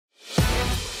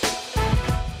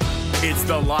It's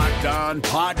the Locked On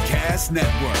Podcast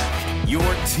Network, your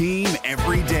team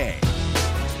every day.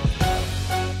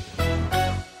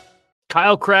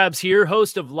 Kyle Krabs here,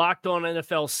 host of Locked On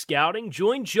NFL Scouting.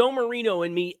 Join Joe Marino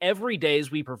and me every day as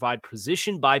we provide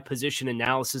position-by-position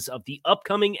analysis of the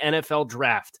upcoming NFL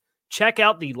Draft. Check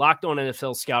out the Locked On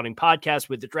NFL Scouting podcast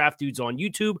with the Draft Dudes on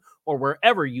YouTube or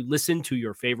wherever you listen to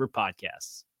your favorite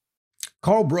podcasts.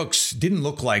 Karl Brooks didn't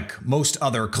look like most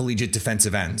other collegiate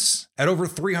defensive ends. At over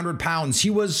 300 pounds,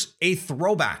 he was a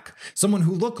throwback, someone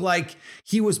who looked like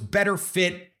he was better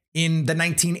fit in the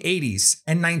 1980s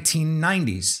and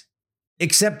 1990s.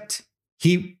 Except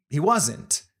he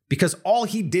wasn't, because all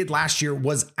he did last year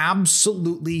was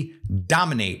absolutely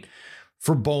dominate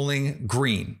for Bowling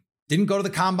Green. Didn't go to the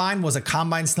combine, was a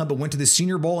combine snub, but went to the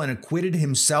Senior Bowl and acquitted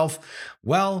himself.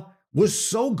 Well, was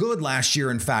so good last year,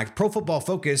 in fact, Pro Football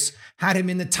Focus had him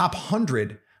in the top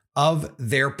 100 of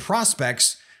their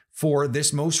prospects for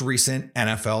this most recent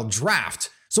NFL draft.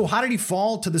 So how did he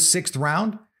fall to the 6th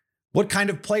round? What kind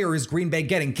of player is Green Bay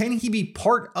getting? Can he be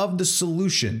part of the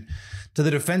solution to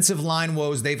the defensive line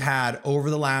woes they've had over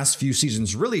the last few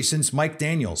seasons, really since Mike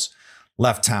Daniels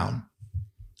left town?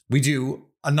 We do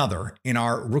another in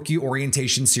our rookie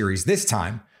orientation series, this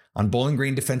time on Bowling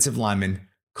Green defensive lineman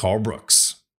Karl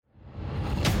Brooks.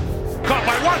 Caught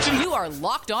by Watson. You are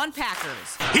Locked On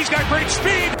Packers. He's got great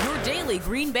speed. Your daily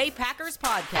Green Bay Packers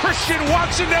podcast. Christian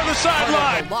Watson down the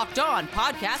sideline. Locked On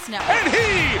Podcast Network. And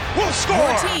he will score.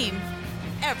 Your team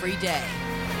every day.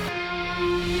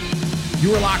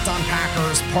 You are Locked On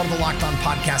Packers, part of the Locked On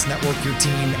Podcast Network, your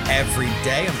team every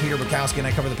day. I'm Peter Bukowski, and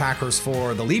I cover the Packers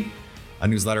for The Leap, a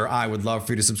newsletter I would love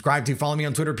for you to subscribe to. Follow me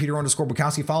on Twitter,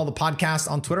 Peter_Bukowski. Follow the podcast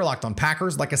on Twitter, Locked On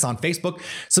Packers. Like us on Facebook.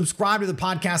 Subscribe to the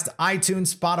podcast,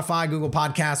 iTunes, Spotify, Google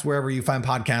Podcasts, wherever you find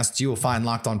podcasts, you will find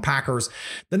Locked On Packers,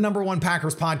 the #1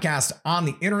 Packers podcast on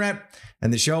the internet,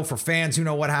 and the show for fans who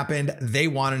know what happened. They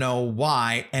want to know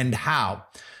why and how.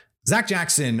 Zach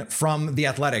Jackson from The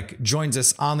Athletic joins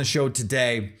us on the show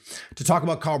today to talk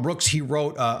about Karl Brooks. He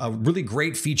wrote a really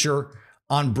great feature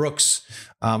on Brooks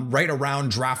right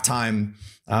around draft time,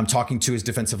 talking to his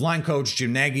defensive line coach,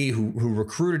 Jim Nagy, who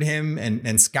recruited him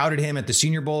and scouted him at the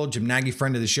Senior Bowl. Jim Nagy,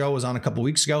 friend of the show, was on a couple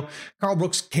weeks ago. Karl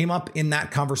Brooks came up in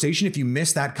that conversation. If you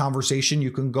missed that conversation,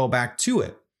 you can go back to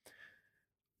it.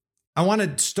 I want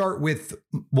to start with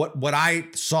what I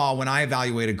saw when I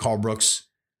evaluated Karl Brooks.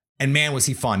 And man, was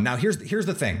he fun. Now, here's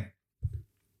the thing.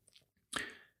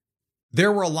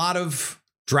 There were a lot of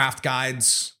draft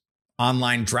guides,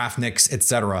 online draft nicks,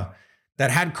 etc.,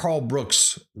 that had Karl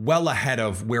Brooks well ahead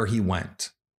of where he went.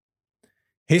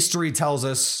 History tells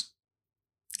us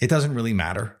it doesn't really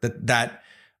matter. That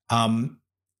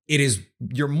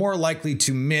you're more likely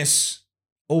to miss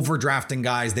overdrafting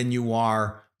guys than you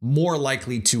are more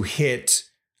likely to hit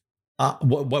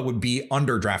what would be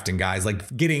underdrafting guys,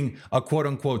 like getting a quote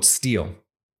unquote steal.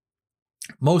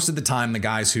 Most of the time, the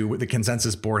guys who the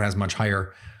consensus board has much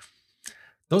higher,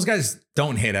 those guys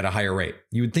don't hit at a higher rate.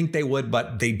 You would think they would,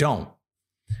 but they don't.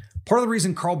 Part of the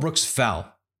reason Karl Brooks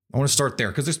fell, I want to start there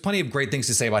because there's plenty of great things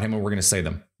to say about him, and we're going to say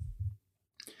them.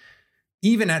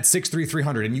 Even at 6'3",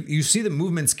 300, and you see the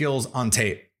movement skills on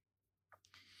tape,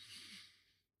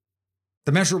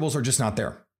 the measurables are just not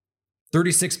there.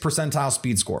 36th percentile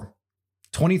speed score.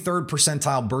 23rd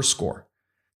percentile burst score,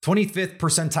 25th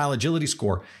percentile agility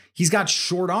score. He's got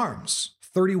short arms,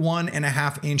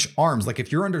 31.5-inch arms. Like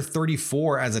if you're under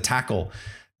 34 as a tackle,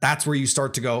 that's where you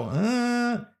start to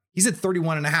go, he's at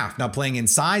 31.5. Now playing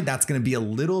inside, that's going to be a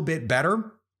little bit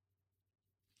better,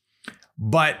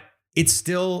 but it's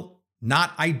still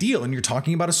not ideal. And you're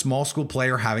talking about a small school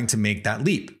player having to make that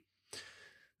leap.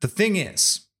 The thing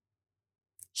is,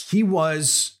 he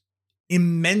was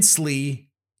immensely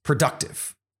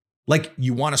productive. Like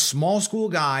you want a small school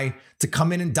guy to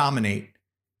come in and dominate.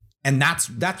 And that's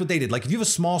what they did. Like if you have a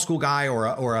small school guy or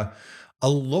a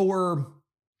lower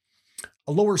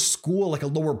school, like a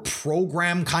lower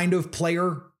program kind of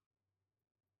player,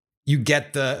 you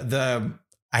get the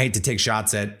I hate to take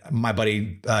shots at my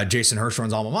buddy Jason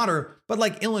Hirschhorn's alma mater, but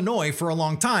like Illinois for a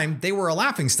long time, they were a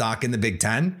laughingstock in the Big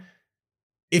Ten.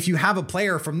 If you have a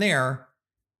player from there,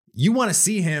 you want to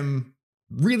see him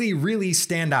really, really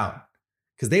stand out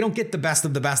because they don't get the best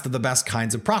of the best of the best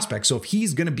kinds of prospects. So if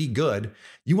he's going to be good,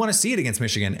 you want to see it against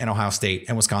Michigan and Ohio State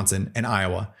and Wisconsin and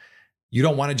Iowa. You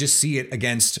don't want to just see it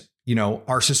against,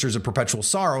 our sisters of perpetual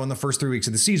sorrow in the first 3 weeks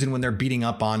of the season when they're beating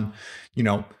up on,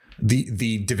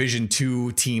 the Division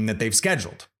II team that they've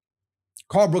scheduled.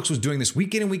 Karl Brooks was doing this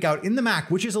week in and week out in the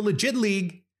MAC, which is a legit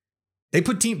league. They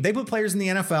put players in the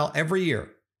NFL every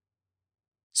year.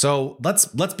 So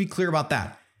let's be clear about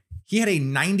that. He had a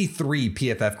 93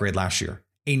 PFF grade last year,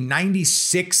 a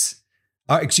 92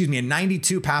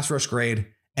 pass rush grade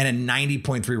and a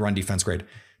 90.3 run defense grade.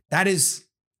 That is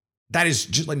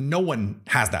just like, no one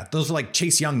has that. Those are like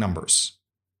Chase Young numbers.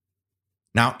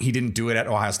 Now, he didn't do it at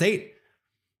Ohio State,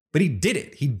 but he did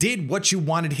it. He did what you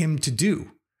wanted him to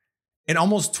do. An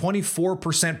almost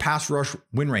 24% pass rush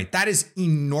win rate. That is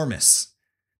enormous.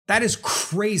 That is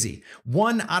crazy.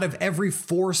 1 out of every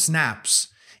 4 snaps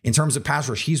in terms of pass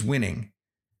rush, he's winning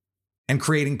and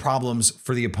creating problems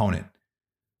for the opponent.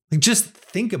 Like, just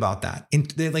think about that.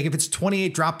 Like, if it's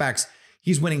 28 dropbacks,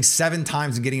 he's winning 7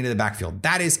 times and getting into the backfield.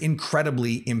 That is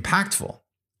incredibly impactful.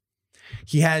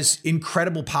 He has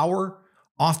incredible power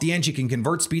off the edge. He can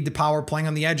convert speed to power playing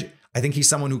on the edge. I think he's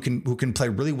someone who can play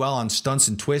really well on stunts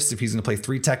and twists if he's going to play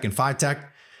 3-tech and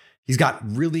 5-tech. He's got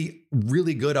really,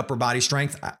 really good upper body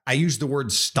strength. I use the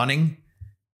word stunning.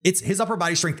 His upper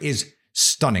body strength is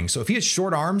stunning. So if he has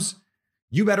short arms,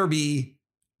 you better be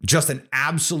just an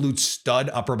absolute stud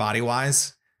upper body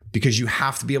wise, because you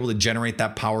have to be able to generate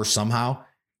that power somehow.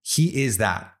 He is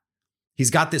that. He's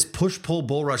got this push-pull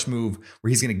bull rush move where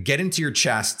he's going to get into your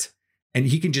chest and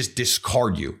he can just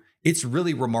discard you. It's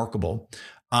really remarkable.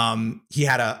 He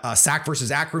had a sack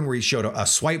versus Akron where he showed a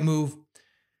swipe move.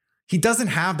 He doesn't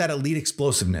have that elite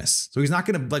explosiveness. So he's not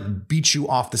going to like beat you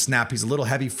off the snap. He's a little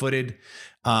heavy footed,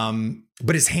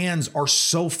 but his hands are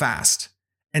so fast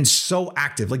and so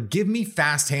active. Like, give me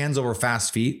fast hands over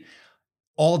fast feet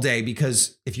all day,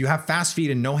 because if you have fast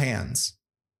feet and no hands,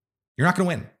 you're not going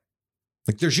to win.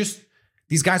 Like,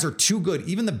 these guys are too good.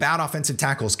 Even the bad offensive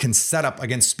tackles can set up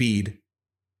against speed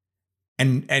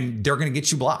and they're going to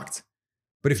get you blocked.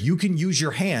 But if you can use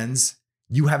your hands,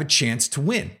 you have a chance to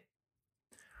win.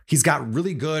 He's got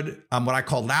really good, what I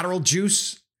call lateral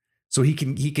juice. So he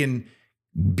can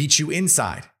beat you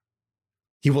inside.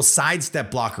 He will sidestep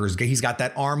blockers. He's got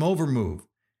that arm over move.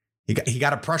 He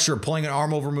got a pressure pulling an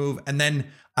arm over move and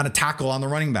then on a tackle on the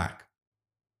running back.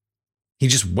 He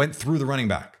just went through the running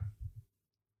back.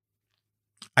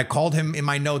 I called him in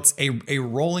my notes a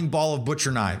rolling ball of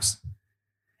butcher knives.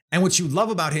 And what you love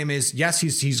about him is, yes,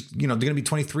 he's going to be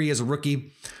 23 as a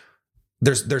rookie.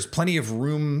 There's plenty of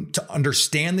room to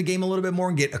understand the game a little bit more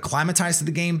and get acclimatized to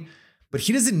the game, but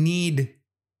he doesn't need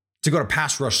to go to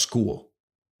pass rush school.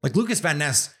 Like, Lucas Van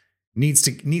Ness needs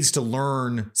to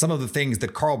learn some of the things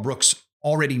that Karl Brooks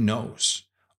already knows,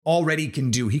 already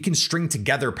can do. He can string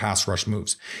together pass rush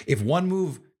moves. If one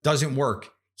move doesn't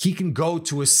work, he can go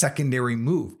to a secondary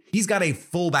move. He's got a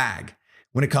full bag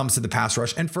when it comes to the pass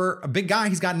rush. And for a big guy,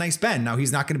 he's got a nice bend. Now,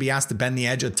 he's not going to be asked to bend the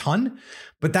edge a ton,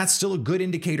 but that's still a good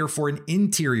indicator for an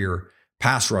interior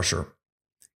pass rusher.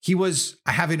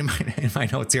 I have it in my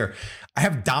notes here. I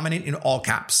have dominant in all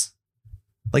caps.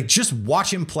 Like, just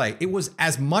watch him play. It was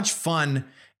as much fun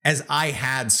as I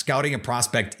had scouting a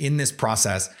prospect in this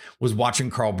process was watching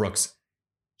Karl Brooks.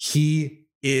 He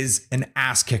is an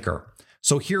ass kicker.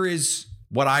 So here is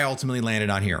what I ultimately landed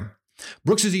on here.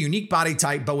 Brooks is a unique body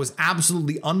type, but was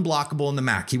absolutely unblockable in the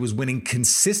MAC. He was winning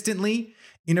consistently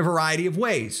in a variety of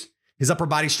ways. His upper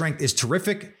body strength is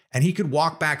terrific, and he could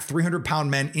walk back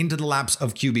 300-pound men into the laps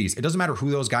of QBs. It doesn't matter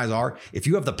who those guys are. If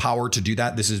you have the power to do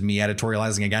that, this is me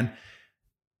editorializing again.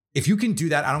 If you can do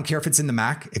that, I don't care if it's in the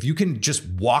MAC. If you can just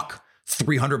walk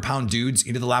 300-pound dudes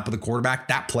into the lap of the quarterback,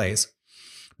 that plays.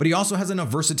 But he also has enough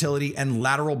versatility and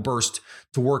lateral burst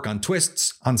to work on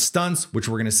twists, on stunts, which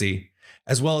we're going to see,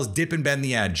 as well as dip and bend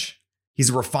the edge. He's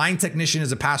a refined technician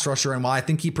as a pass rusher, and while I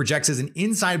think he projects as an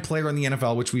inside player in the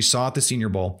NFL, which we saw at the Senior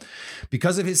Bowl,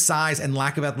 because of his size and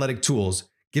lack of athletic tools,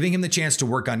 giving him the chance to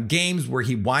work on games where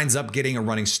he winds up getting a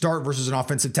running start versus an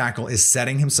offensive tackle is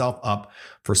setting himself up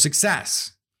for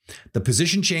success. The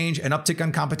position change and uptick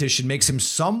on competition makes him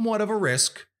somewhat of a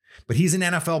risk, but he's an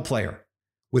NFL player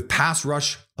with pass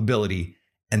rush ability,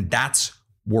 and that's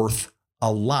worth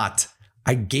a lot.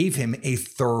 I gave him a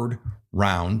 3rd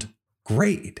round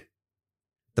grade.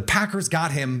 The Packers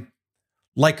got him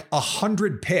like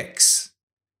 100 picks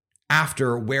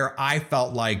after where I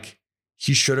felt like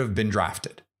he should have been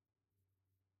drafted.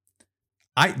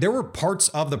 There were parts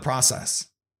of the process.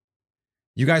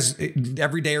 You guys,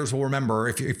 everydayers will remember,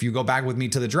 if you go back with me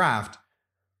to the draft,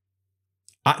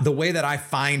 the way that I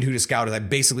find who to scout is I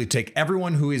basically take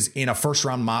everyone who is in a 1st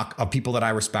round mock of people that I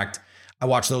respect. I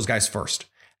watch those guys first.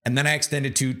 And then I extend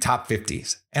it to top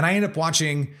 50s. And I end up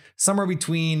watching somewhere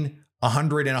between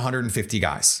 100 and 150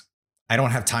 guys. I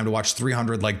don't have time to watch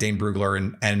 300 like Dane Brugler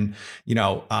and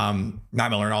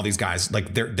Matt Miller and all these guys.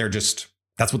 Like they're just,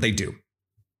 that's what they do.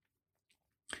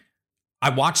 I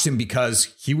watched him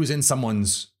because he was in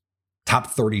someone's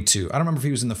top 32. I don't remember if he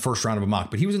was in the 1st round of a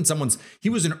mock, but he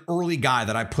was an early guy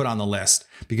that I put on the list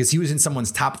because he was in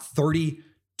someone's top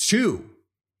 32.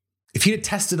 if he had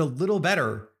tested a little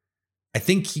better, I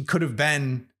think he could have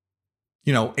been,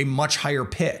 a much higher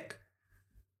pick.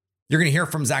 You're going to hear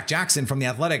from Zach Jackson from The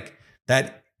Athletic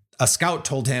that a scout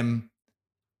told him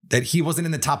that he wasn't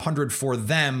in the top 100 for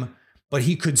them, but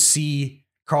he could see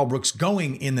Karl Brooks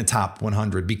going in the top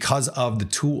 100 because of the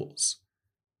tools.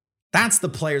 That's the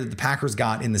player that the Packers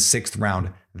got in the 6th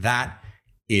round. That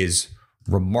is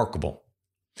remarkable.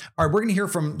 All right, we're going to hear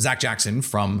from Zach Jackson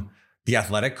from The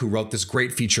Athletic, who wrote this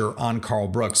great feature on Karl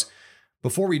Brooks.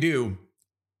 Before we do,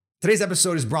 today's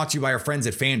episode is brought to you by our friends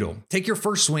at FanDuel. Take your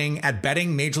first swing at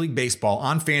betting Major League Baseball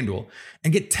on FanDuel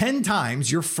and get 10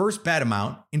 times your first bet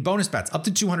amount in bonus bets, up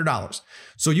to $200.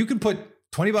 So you can put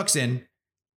 $20 in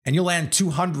and you'll land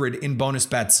 $200 in bonus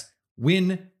bets,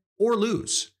 win or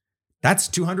lose. That's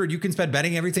 $200 you can spend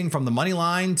betting everything from the money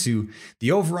line to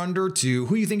the over-under to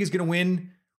who you think is going to win,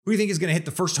 who you think is going to hit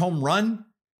the first home run.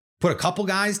 Put a couple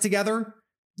guys together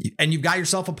and you've got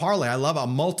yourself a parlay. I love a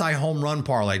multi-home run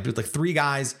parlay with like 3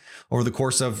 guys over the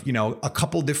course of, a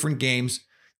couple different games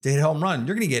to hit a home run.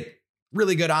 You're going to get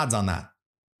really good odds on that.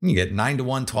 You get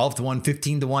 9-1, 12-1,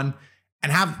 15-1,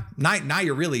 and now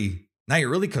you're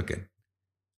really cooking.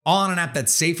 All on an app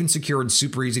that's safe and secure and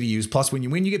super easy to use. Plus, when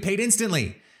you win, you get paid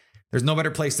instantly. There's no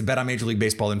better place to bet on Major League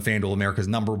Baseball than FanDuel, America's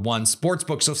 #1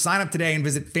 sportsbook. So sign up today and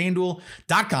visit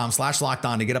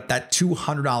FanDuel.com/lockedon to get up that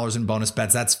 $200 in bonus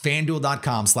bets. That's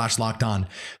FanDuel.com/lockedon.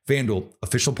 FanDuel,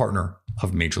 official partner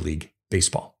of Major League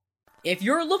Baseball. If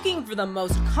you're looking for the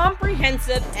most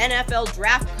comprehensive NFL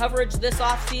draft coverage this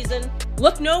offseason,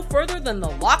 look no further than the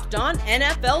Locked On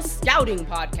NFL Scouting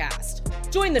Podcast.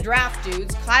 Join the draft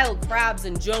dudes, Kyle Krabs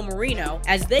and Joe Marino,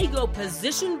 as they go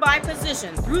position by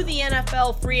position through the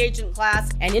NFL free agent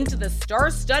class and into the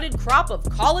star-studded crop of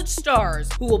college stars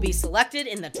who will be selected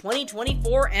in the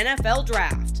 2024 NFL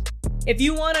Draft. If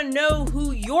you want to know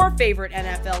who your favorite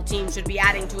NFL team should be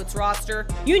adding to its roster,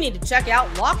 you need to check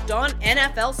out Locked On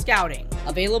NFL Scouting,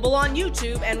 available on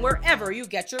YouTube and wherever you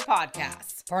get your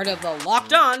podcasts. Part of the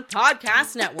Locked On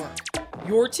Podcast Network,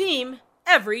 your team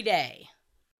every day.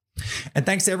 And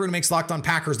thanks to everyone who makes Locked On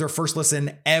Packers their first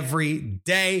listen every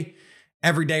day.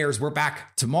 Everydayers, we're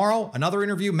back tomorrow. Another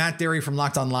interview, Matt Derry from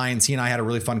Locked On Lions. He and I had a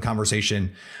really fun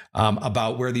conversation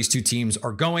about where these two teams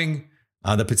are going.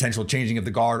 The potential changing of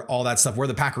the guard, all that stuff, where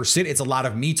the Packers sit. It's a lot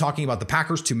of me talking about the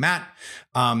Packers to Matt.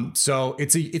 So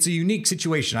it's a unique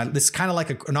situation. This is kind of like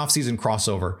an offseason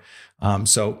crossover.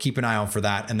 So keep an eye out for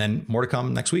that. And then more to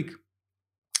come next week.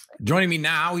 Joining me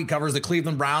now, he covers the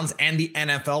Cleveland Browns and the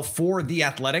NFL for The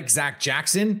Athletic, Zach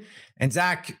Jackson. And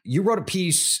Zach, you wrote a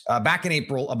piece back in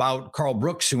April about Karl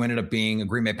Brooks, who ended up being a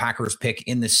Green Bay Packers pick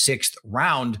in the 6th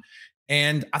round.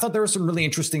 And I thought there was some really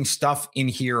interesting stuff in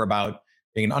here about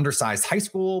being an undersized high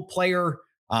school player,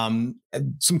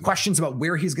 some questions about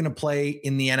where he's going to play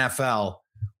in the NFL.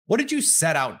 What did you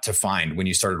set out to find when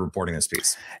you started reporting this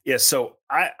piece? Yeah, so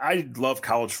I love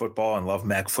college football and love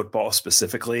MAC football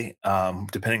specifically.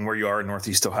 Depending where you are in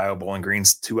Northeast Ohio, Bowling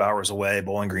Green's 2 hours away.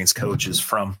 Bowling Green's coach is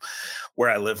from where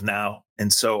I live now.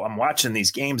 And so I'm watching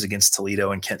these games against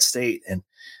Toledo and Kent State, and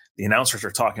the announcers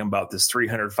are talking about this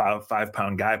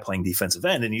 305-pound guy playing defensive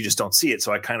end, and you just don't see it.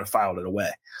 So I kind of filed it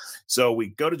away. So we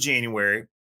go to January,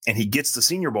 and he gets the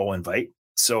Senior Bowl invite.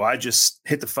 So I just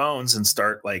hit the phones and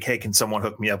start like, hey, can someone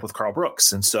hook me up with Karl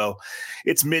Brooks? And so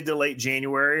it's mid to late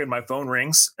January and my phone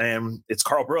rings and it's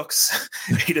Karl Brooks.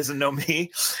 He doesn't know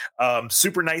me.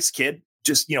 Super nice kid.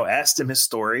 Just, asked him his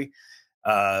story.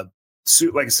 Like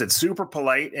I said, super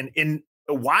polite and in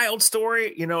a wild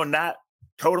story, not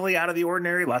totally out of the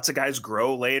ordinary. Lots of guys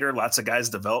grow later. Lots of guys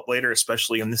develop later,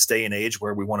 especially in this day and age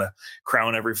where we want to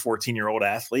crown every 14-year-old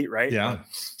athlete. Right. Yeah.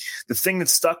 The thing that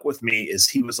stuck with me is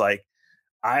he was like,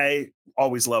 I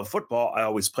always loved football. I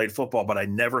always played football, but I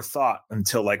never thought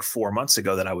until like 4 months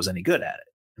ago that I was any good at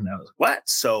it. And I was like, what?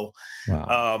 So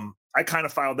wow. I kind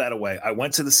of filed that away. I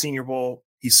went to the Senior Bowl.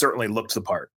 He certainly looked the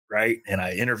part, right? And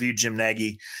I interviewed Jim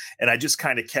Nagy, and I just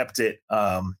kind of kept it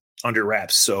under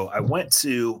wraps. So I went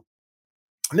to,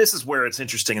 and this is where it's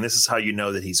interesting, and this is how you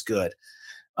know that he's good.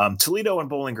 Toledo and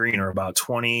Bowling Green are about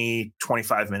 20,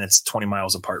 25 minutes, 20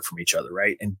 miles apart from each other,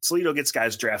 right? And Toledo gets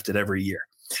guys drafted every year.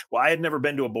 Well, I had never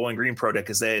been to a Bowling Green pro day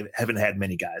because they haven't had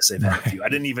many guys. They've had a few. I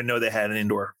didn't even know they had an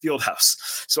indoor field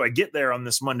house. So I get there on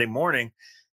this Monday morning,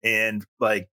 and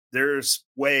like there's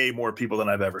way more people than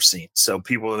I've ever seen. So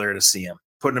people are there to see him,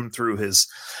 putting him through his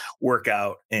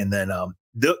workout. And then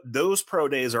those pro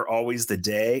days are always the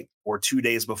day or 2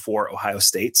 days before Ohio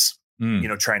State's,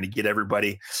 trying to get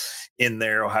everybody in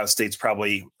there. Ohio State's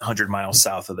probably 100 miles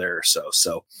south of there or so.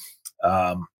 So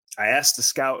I asked the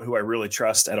scout who I really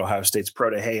trust at Ohio State's pro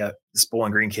day, hey, this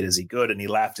Bowling Green kid, is he good? And he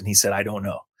laughed and he said, I don't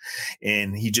know.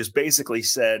 And he just basically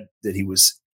said that he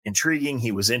was intriguing.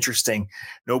 He was interesting.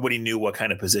 Nobody knew what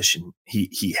kind of position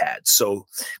he had. So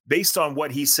based on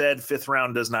what he said, 5th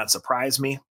round does not surprise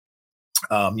me.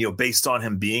 Based on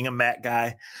him being a MAC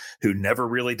guy who never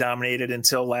really dominated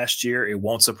until last year, it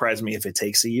won't surprise me if it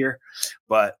takes a year.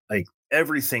 But like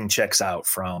everything checks out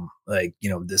from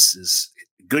this is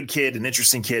a good kid, an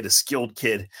interesting kid, a skilled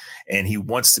kid, and he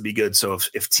wants to be good. So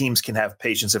if teams can have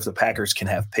patience, if the Packers can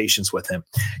have patience with him,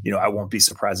 I won't be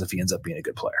surprised if he ends up being a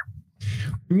good player.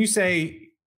 When you say,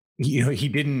 he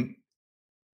didn't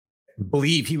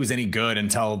believe he was any good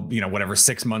until, whatever,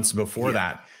 6 months before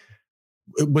that.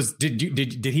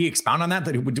 Did he expound on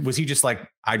that? Was he just like,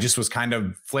 I just was kind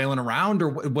of flailing around, or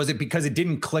was it because it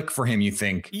didn't click for him, you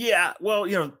think? Yeah. Well,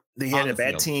 they had a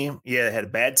bad team. Yeah. They had a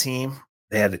bad team.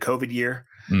 They had the COVID year.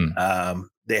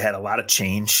 They had a lot of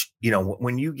change.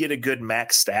 When you get a good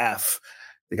MAC staff,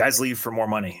 the guys leave for more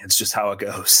money. It's just how it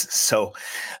goes. So,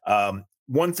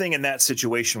 one thing in that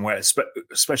situation where,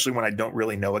 especially when I don't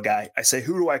really know a guy, I say,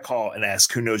 who do I call and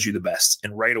ask who knows you the best?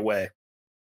 And right away,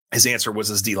 his answer was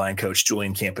his D-line coach,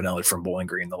 Julian Campanelli from Bowling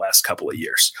Green, the last couple of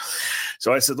years.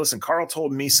 So I said, listen, Karl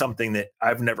told me something that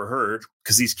I've never heard,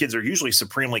 because these kids are usually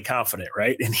supremely confident,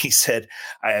 right? And he said,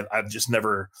 I've just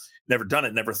never done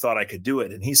it, never thought I could do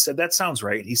it. And he said, that sounds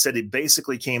right. He said it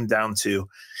basically came down to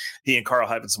he and Karl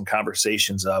having some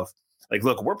conversations of, like,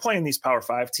 look, we're playing these Power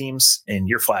 5 teams and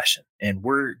you're flashing, and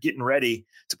we're getting ready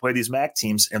to play these MAC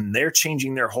teams, and they're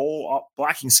changing their whole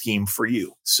blocking scheme for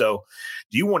you. So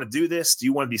do you want to do this? Do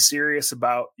you want to be serious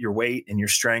about your weight and your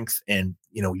strength and,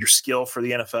 your skill for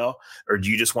the NFL? Or do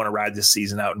you just want to ride this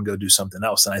season out and go do something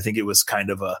else? And I think it was kind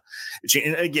of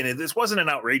and again, this wasn't an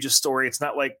outrageous story. It's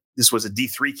not like this was a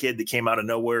D3 kid that came out of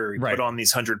nowhere. He put on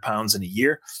these 100 pounds in a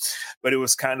year, but it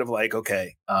was kind of like,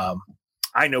 okay,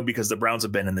 I know, because the Browns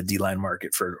have been in the D-line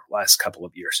market for the last couple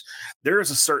of years. There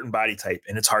is a certain body type,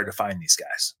 and it's hard to find these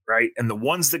guys, right? And the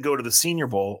ones that go to the Senior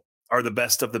Bowl are the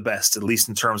best of the best, at least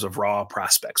in terms of raw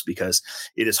prospects, because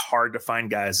it is hard to find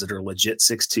guys that are legit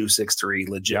 6'2", 6'3",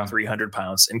 legit 300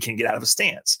 pounds and can get out of a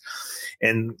stance.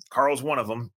 And Karl's one of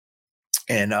them.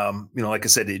 And, like I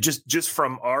said, it just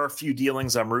from our few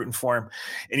dealings, I'm rooting for him.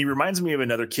 And he reminds me of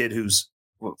another kid who's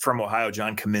from Ohio,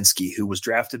 John Kaminsky, who was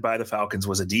drafted by the Falcons,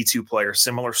 was a D2 player,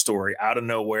 similar story, out of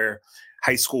nowhere,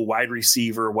 high school wide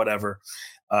receiver, whatever.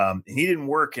 And he didn't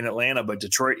work in Atlanta, but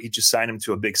Detroit, he just signed him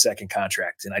to a big second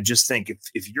contract. And I just think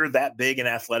if you're that big and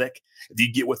athletic, if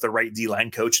you get with the right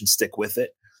D-line coach and stick with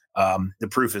it, the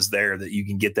proof is there that you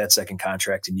can get that second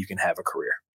contract and you can have a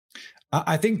career.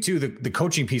 I think too, the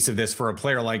coaching piece of this for a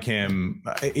player like him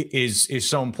is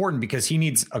so important, because he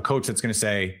needs a coach that's going to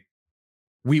say,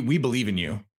 we believe in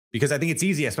you. Because I think it's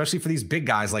easy, especially for these big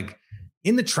guys, like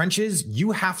in the trenches,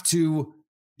 you have to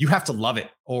love it,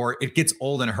 or it gets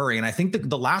old in a hurry. And I think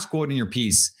the last quote in your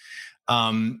piece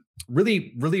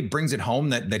really, really brings it home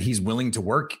that he's willing to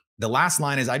work. The last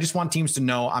line is, I just want teams to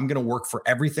know I'm going to work for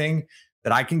everything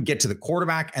that I can get to the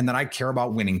quarterback, and that I care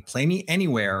about winning. Play me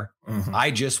anywhere. Mm-hmm. I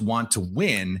just want to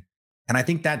win. And I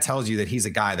think that tells you that he's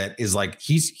a guy that is like,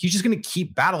 he's just going to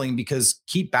keep battling, because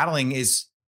keep battling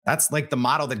that's like the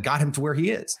motto that got him to where he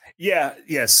is. Yeah.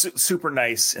 Super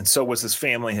nice. And so was his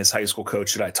family, his high school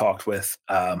coach that I talked with.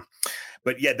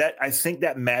 But yeah, I think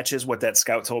that matches what that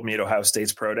scout told me at Ohio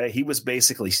State's Pro Day. He was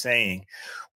basically saying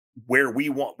where we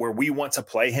want to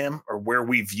play him, or where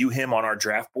we view him on our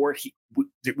draft board.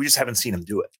 We just haven't seen him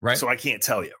do it. Right. So I can't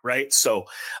tell you. Right. So,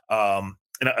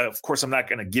 and of course, I'm not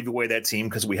going to give away that team,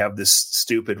 because we have this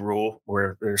stupid rule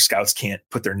where their scouts can't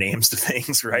put their names to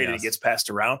things, right? Yes. And it gets passed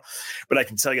around. But I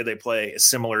can tell you they play a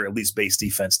similar, at least base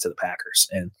defense to the Packers.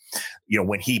 And,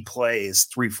 when he plays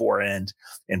 3-4 end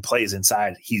and plays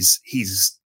inside, he's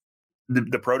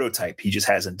the prototype. He just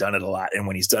hasn't done it a lot. And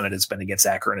when he's done it, it's been against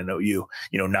Akron and OU,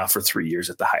 now for 3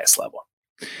 years at the highest level.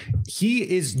 He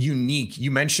is unique. You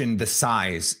mentioned the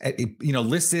size,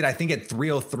 listed, I think, at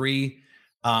 303.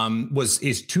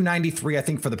 Is 293, I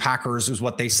think, for the Packers is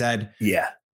what they said. Yeah.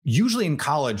 Usually in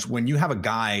college, when you have a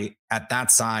guy at that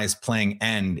size playing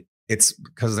end, it's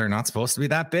because they're not supposed to be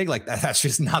that big. Like that's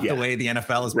just not the way the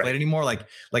NFL is played anymore. Like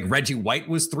Reggie White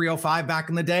was 305 back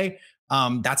in the day.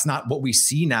 That's not what we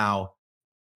see now.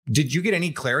 Did you get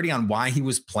any clarity on why he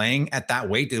was playing at that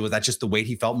weight? Was that just the weight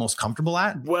he felt most comfortable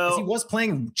at? Well, he was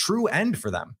playing true end for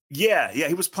them. Yeah.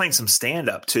 He was playing some stand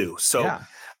up too. So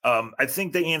I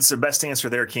think the best answer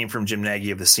there came from Jim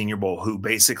Nagy of the Senior Bowl, who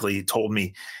basically told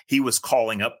me he was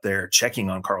calling up there,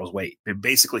 checking on Karl's weight,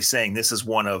 basically saying this is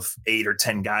one of 8 or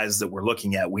 10 guys that we're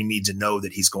looking at. We need to know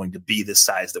that he's going to be the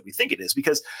size that we think it is,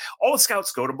 because all the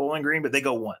scouts go to Bowling Green, but they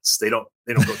go once. They don't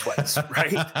go twice,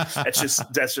 right?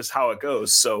 That's just how it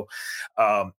goes. So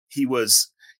he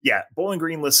was, Bowling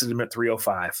Green listed him at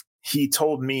 305. He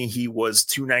told me he was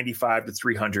 295 to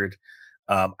 300.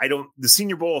 The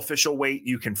Senior Bowl official weight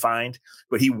you can find,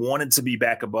 but he wanted to be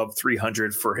back above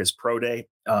 300 for his pro day.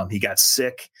 He got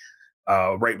sick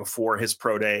right before his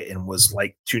pro day and was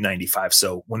like 295.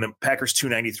 So when the Packers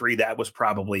 293, that was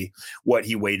probably what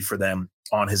he weighed for them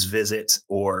on his visit,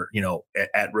 or,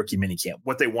 at rookie minicamp.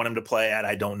 What they want him to play at,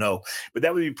 I don't know, but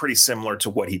that would be pretty similar to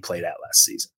what he played at last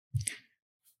season.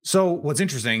 So what's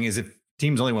interesting is if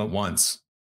teams only went once,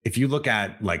 if you look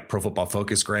at like Pro Football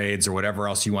Focus grades or whatever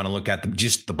else you want to look at,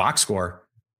 just the box score,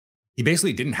 he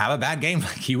basically didn't have a bad game.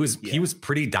 Like he was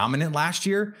pretty dominant last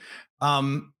year.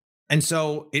 And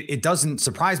so it doesn't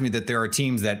surprise me that there are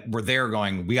teams that were there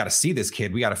going, we got to see this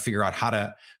kid. We got to figure out how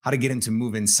to get him to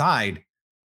move inside.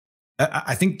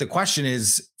 I think the question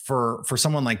is for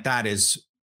someone like that is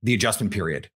the adjustment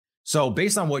period. So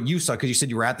based on what you saw, because you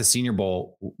said you were at the Senior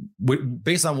Bowl,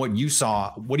 based on what you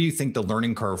saw, what do you think the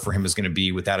learning curve for him is going to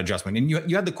be with that adjustment? And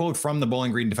you had the quote from the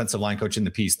Bowling Green defensive line coach in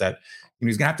the piece that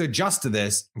he's going to have to adjust to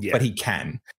this, but he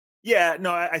can. Yeah,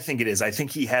 no, I think it is. I think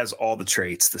he has all the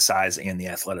traits, the size and the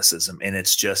athleticism. And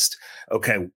it's just,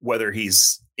 okay, whether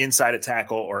he's inside a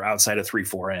tackle or outside a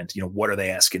 3-4 end, what are they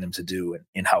asking him to do,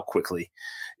 and how quickly,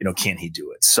 can he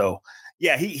do it? So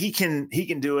yeah, he can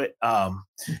do it.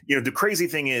 The crazy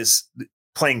thing is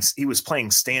he was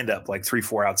playing stand up like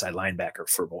 3-4 outside linebacker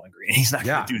for Bowling Green. He's not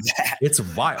going to do that. It's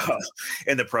wild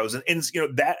in the pros. And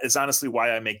that is honestly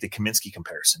why I make the Kaminsky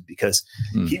comparison, because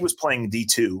he was playing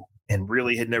D2 and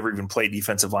really had never even played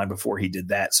defensive line before he did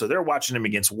that. So they're watching him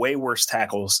against way worse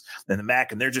tackles than the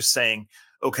MAC. And they're just saying,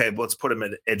 okay, let's put him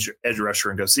at edge rusher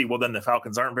and go see. Well, then the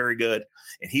Falcons aren't very good,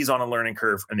 and he's on a learning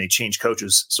curve, and they change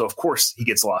coaches. So of course he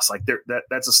gets lost. Like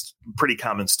that's a pretty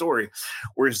common story.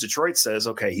 Whereas Detroit says,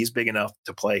 okay, he's big enough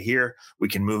to play here. We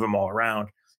can move him all around.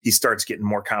 He starts getting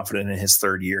more confident in his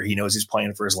third year. He knows he's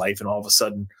playing for his life, and all of a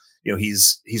sudden,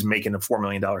 he's making a $4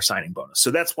 million signing bonus. So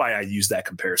that's why I use that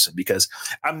comparison, because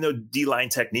I'm no D-line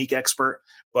technique expert,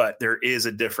 but there is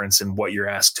a difference in what you're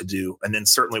asked to do. And then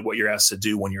certainly what you're asked to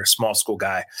do when you're a small school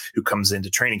guy who comes into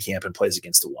training camp and plays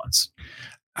against the ones.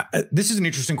 This is an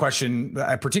interesting question,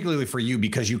 particularly for you,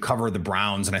 because you cover the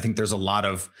Browns. And I think there's a lot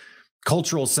of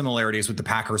cultural similarities with the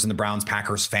Packers and the Browns,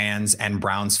 Packers fans and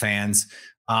Browns fans.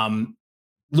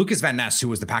 Lucas Van Ness, who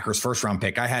was the Packers' first-round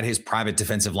pick, I had his private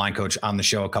defensive line coach on the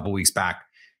show a couple weeks back,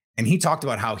 and he talked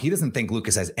about how he doesn't think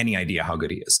Lucas has any idea how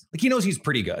good he is. Like, he knows he's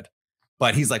pretty good,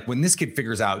 but he's like, when this kid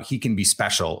figures out he can be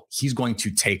special, he's going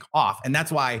to take off. And that's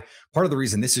why part of the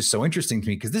reason this is so interesting to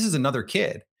me, because this is another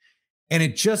kid, and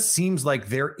it just seems like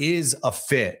there is a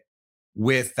fit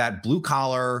with that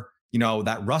blue-collar,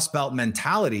 that Rust Belt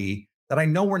mentality that I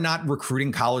know we're not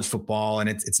recruiting college football and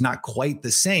it's not quite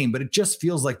the same, but it just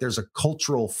feels like there's a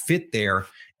cultural fit there.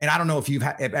 And I don't know if you've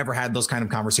ever had those kind of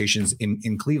conversations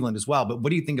in Cleveland as well, but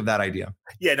what do you think of that idea?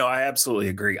 Yeah, no, I absolutely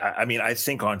agree. I mean, I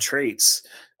think on traits,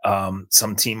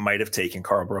 some team might have taken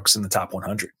Karl Brooks in the top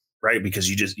 100, right? Because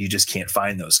you just can't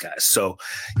find those guys. So,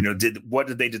 what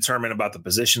did they determine about the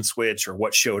position switch or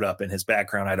what showed up in his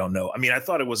background? I don't know. I mean, I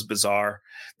thought it was bizarre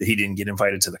that he didn't get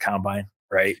invited to the combine.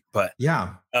 Right. But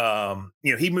yeah,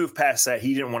 he moved past that.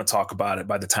 He didn't want to talk about it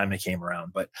by the time it came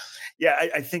around. But yeah,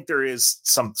 I think there is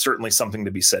certainly something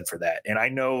to be said for that. And I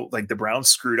know like the Browns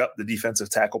screwed up the defensive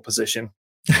tackle position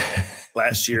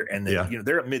last year. And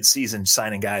they're at midseason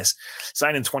signing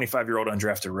 25-year-old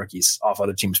undrafted rookies off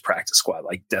other teams' practice squad,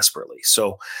 like desperately.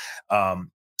 So,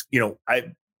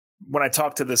 when I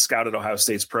talked to the scout at Ohio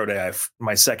State's pro day,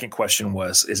 my second question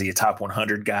was, is he a top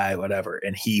 100 guy, whatever?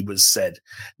 And he said,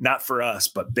 not for us,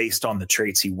 but based on the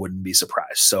traits, he wouldn't be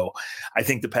surprised. So I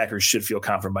think the Packers should feel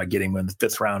confident by getting him in the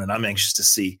 5th round. And I'm anxious to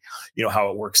see, how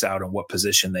it works out and what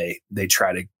position they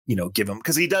try to, give him.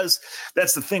 Because he does.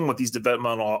 That's the thing with these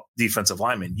developmental defensive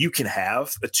linemen. You can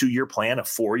have a 2-year plan, a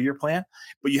 4-year plan,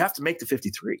 but you have to make the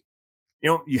 53.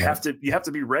 You have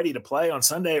to be ready to play on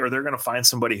Sunday, or they're going to find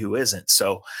somebody who isn't.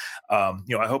 So, I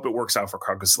hope it works out for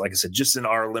Karl, because like I said, just in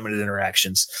our limited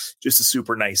interactions, just a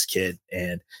super nice kid,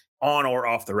 and on or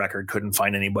off the record, couldn't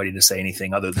find anybody to say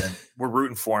anything other than we're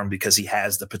rooting for him because he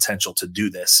has the potential to do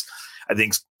this. I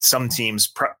think some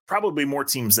teams, probably more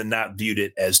teams than not, viewed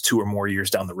it as 2 or more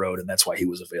years down the road. And that's why he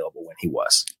was available when he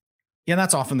was. Yeah,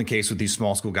 that's often the case with these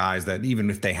small school guys, that even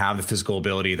if they have the physical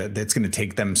ability, that it's going to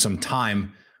take them some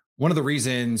time. one of the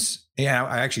reasons,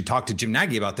 I actually talked to Jim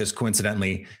Nagy about this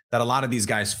coincidentally, that a lot of these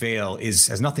guys fail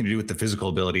has nothing to do with the physical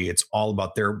ability. It's all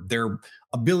about their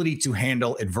ability to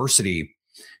handle adversity.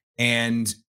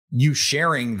 And you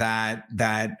sharing that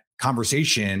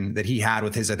conversation that he had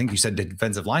with his, I think you said,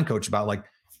 defensive line coach about like,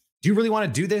 do you really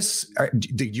want to do this?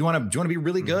 Do you want to be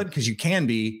really good? Because you can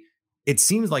be. It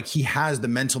seems like he has the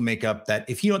mental makeup that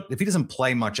if he doesn't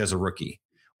play much as a rookie,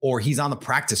 or he's on the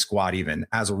practice squad even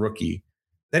as a rookie,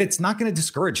 that it's not going to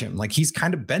discourage him. Like he's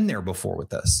kind of been there before with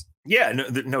this. Yeah,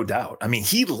 no doubt. I mean,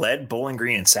 he led Bowling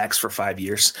Green in sacks for 5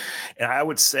 years. And I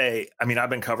would say, I mean, I've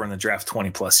been covering the draft 20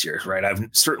 plus years, right? I've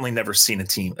certainly never seen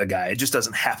a guy. It just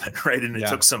doesn't happen, right? And it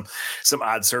took some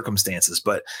odd circumstances.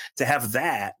 But to have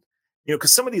that,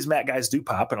 because some of these Matt guys do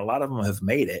pop and a lot of them have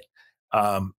made it,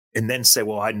 and then say,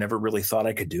 well, I never really thought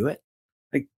I could do it.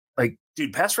 Like,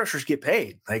 dude, pass rushers get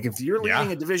paid. Like if you're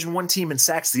leading a Division I team in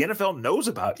sacks, the NFL knows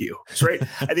about you, right?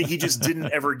 I think he just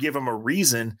didn't ever give him a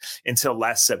reason until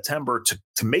last September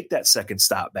to make that second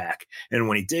stop back. And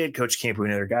when he did, Coach Campo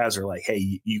and other guys are like,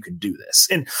 hey, you can do this.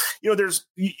 And,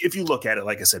 if you look at it,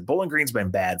 like I said, Bowling Green's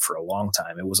been bad for a long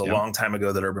time. It was a long time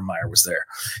ago that Urban Meyer was there.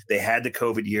 They had the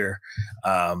COVID year.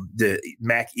 The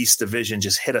MAC East Division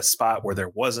just hit a spot where there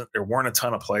weren't a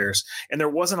ton of players and there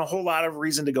wasn't a whole lot of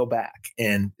reason to go back.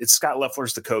 And it's Scott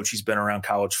Loeffler's the coach. He's been around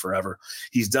college forever.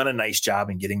 He's done a nice job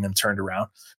in getting them turned around.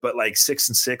 But like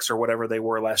 6-6 or whatever they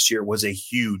were last year was a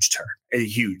huge turn.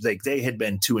 Like they had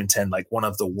been 2-10, like one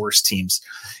of the worst teams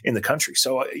in the country.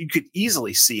 So you could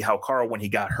easily see how Karl, when he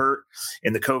got hurt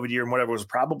in the COVID year and whatever, was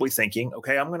probably thinking,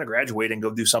 okay, I'm going to graduate and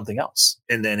go do something else.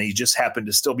 And then he just happened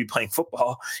to still be playing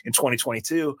football in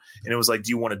 2022. And it was like, do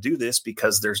you want to do this?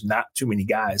 Because there's not too many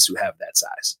guys who have that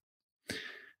size.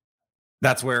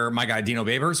 That's where my guy Dino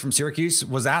Babers from Syracuse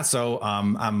was at. So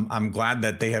I'm glad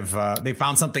that they have they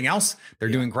found something else. They're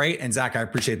doing great. And Zach, I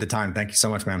appreciate the time. Thank you so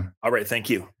much, man. All right, thank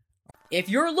you. If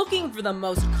you're looking for the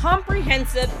most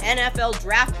comprehensive NFL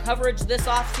draft coverage this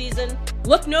offseason,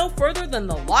 look no further than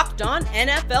the Locked On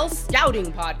NFL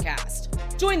Scouting Podcast.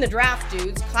 Join the draft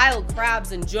dudes, Kyle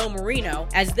Krabs and Joe Marino,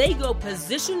 as they go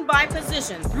position by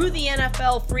position through the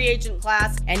NFL free agent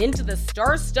class and into the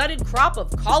star-studded crop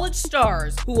of college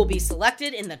stars who will be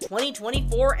selected in the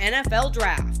 2024 NFL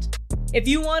Draft. If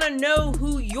you want to know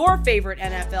who your favorite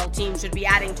NFL team should be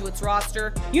adding to its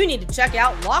roster, you need to check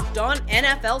out Locked On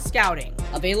NFL Scouting,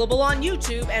 available on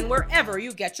YouTube and wherever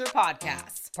you get your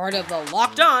podcasts. Part of the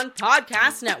Locked On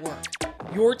Podcast Network,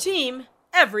 your team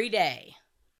every day.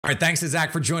 All right, thanks to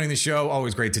Zach for joining the show.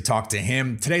 Always great to talk to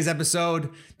him. Today's episode,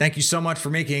 thank you so much for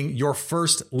making your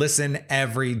first listen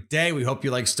every day. We hope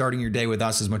you like starting your day with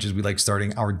us as much as we like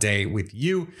starting our day with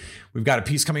you. We've got a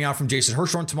piece coming out from Jason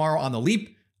Hirschhorn tomorrow on The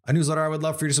Leap, a newsletter I would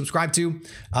love for you to subscribe to.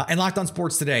 And Locked On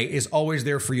Sports Today is always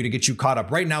there for you to get you caught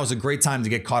up. Right now is a great time to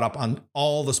get caught up on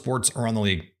all the sports around the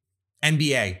league.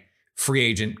 NBA, free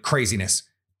agent, craziness.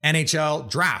 NHL,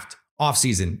 draft,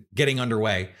 offseason, getting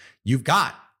underway. You've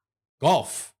got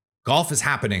golf. Golf is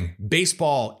happening.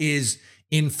 Baseball is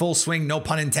in full swing, no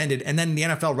pun intended. And then the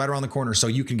NFL right around the corner. So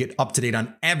you can get up to date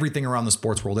on everything around the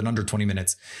sports world in under 20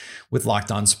 minutes with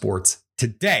Locked On Sports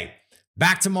Today.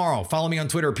 Back tomorrow. Follow me on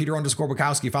Twitter,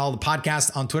 Peter_Bukowski. Follow the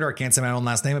podcast on Twitter. I can't say my own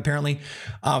last name, apparently.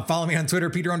 Follow me on Twitter,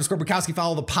 Peter_Bukowski.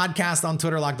 Follow the podcast on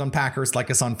Twitter, Locked On Packers.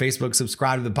 Like us on Facebook.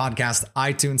 Subscribe to the podcast,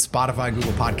 iTunes, Spotify,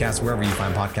 Google Podcasts, wherever you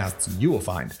find podcasts, you will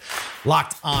find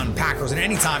Locked On Packers. And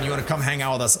anytime you want to come hang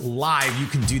out with us live, you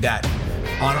can do that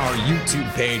on our YouTube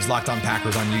page, Locked On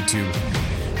Packers on YouTube,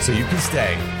 so you can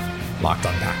stay Locked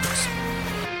On Packers.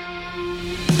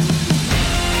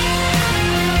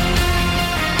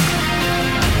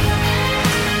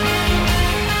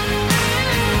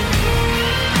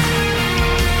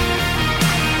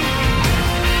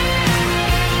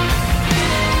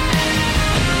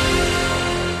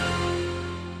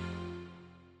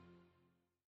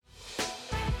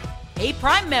 Hey,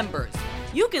 Prime members,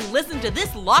 you can listen to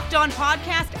this Locked On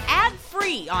podcast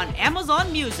ad-free on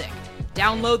Amazon Music.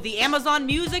 Download the Amazon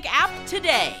Music app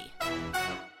today.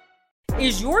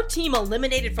 Is your team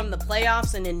eliminated from the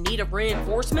playoffs and in need of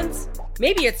reinforcements?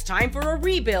 Maybe it's time for a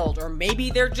rebuild, or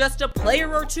maybe they're just a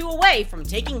player or two away from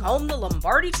taking home the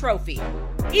Lombardi Trophy.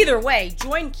 Either way,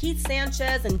 join Keith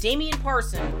Sanchez and Damian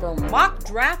Parson for Mock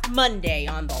Draft Monday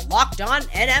on the Locked On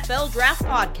NFL Draft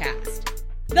Podcast.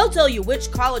 They'll tell you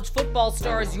which college football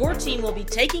stars your team will be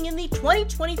taking in the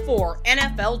 2024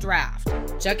 NFL Draft.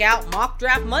 Check out Mock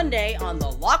Draft Monday on the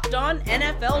Locked On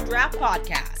NFL Draft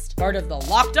Podcast, part of the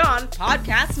Locked On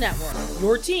Podcast Network,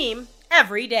 your team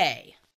every day.